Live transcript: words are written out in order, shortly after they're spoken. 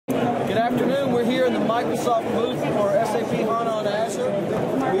Good afternoon. We're here in the Microsoft booth for SAP HANA on Azure.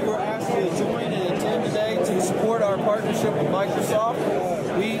 We were asked to join and attend today to support our partnership with Microsoft.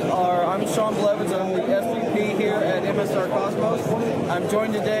 I'm Sean Blevins. I'm the SVP here at MSRCOSMOS. I'm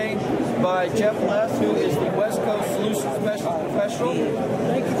joined today by Geoff, who is the West Coast Solutions Professional.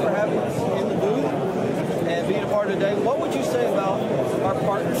 Thank you for having us in the booth and being a part of today. What would you say about our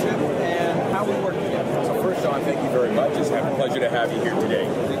partnership and how we work together? So first, Sean, thank you very much. It's a pleasure to have you here today.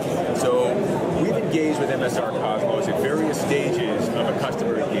 So we've engaged with MSRCOSMOS at various stages of a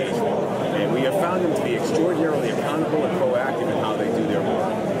customer engagement, and we have found them to be extraordinarily accountable and proactive in how they do their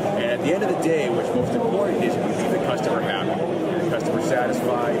work. And at the end of the day, what's most important is we leave the customer happy, the customer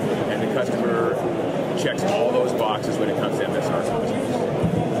satisfied, and the customer checks all those boxes when it comes to MSRCOSMOS.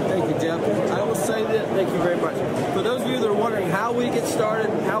 Thank you, Geoff. I will say that, thank you very much. For those of you that are wondering how we get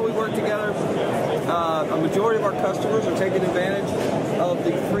started, how we work together, a majority of our customers are taking advantage of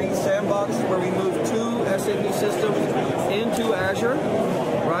the free sandbox where we move two SAP systems into Azure,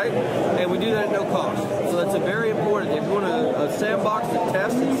 right? And we do that at no cost. So that's very important. If you want a sandbox to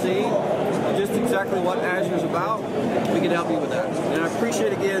test and see just exactly what Azure is about, we can help you with that. And I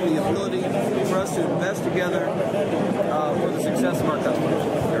appreciate, again, the ability for us to invest together for the success of our customers.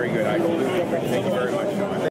 Very good. I will do it. Thank you very much, Sean.